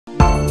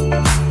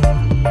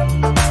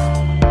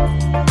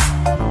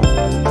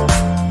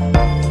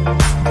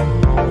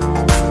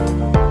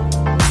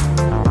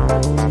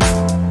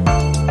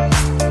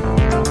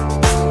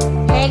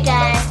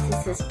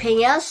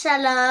Peniel,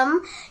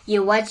 shalom.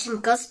 You're watching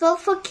Gospel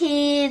for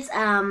Kids.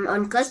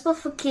 On Gospel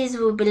for Kids,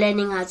 we'll be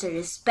learning how to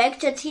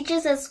respect your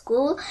teachers at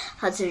school,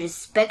 how to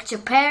respect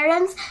your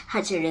parents,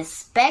 how to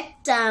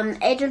respect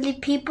elderly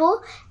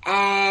people,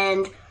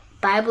 and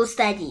Bible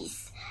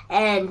studies.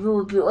 And we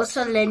will be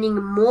also learning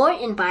more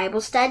in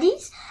Bible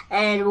studies,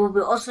 and we'll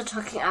be also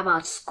talking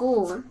about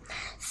school.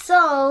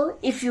 So,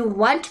 if you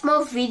want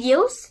more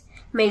videos,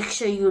 make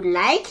sure you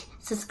like,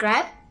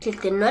 subscribe,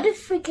 click the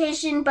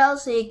notification bell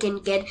so you can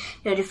get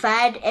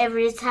notified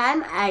every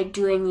time I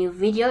do a new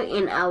video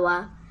in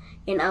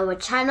our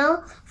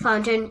channel,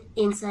 Fountain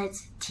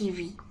Insights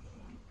TV.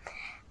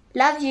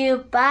 Love you.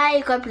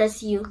 Bye. God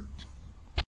bless you.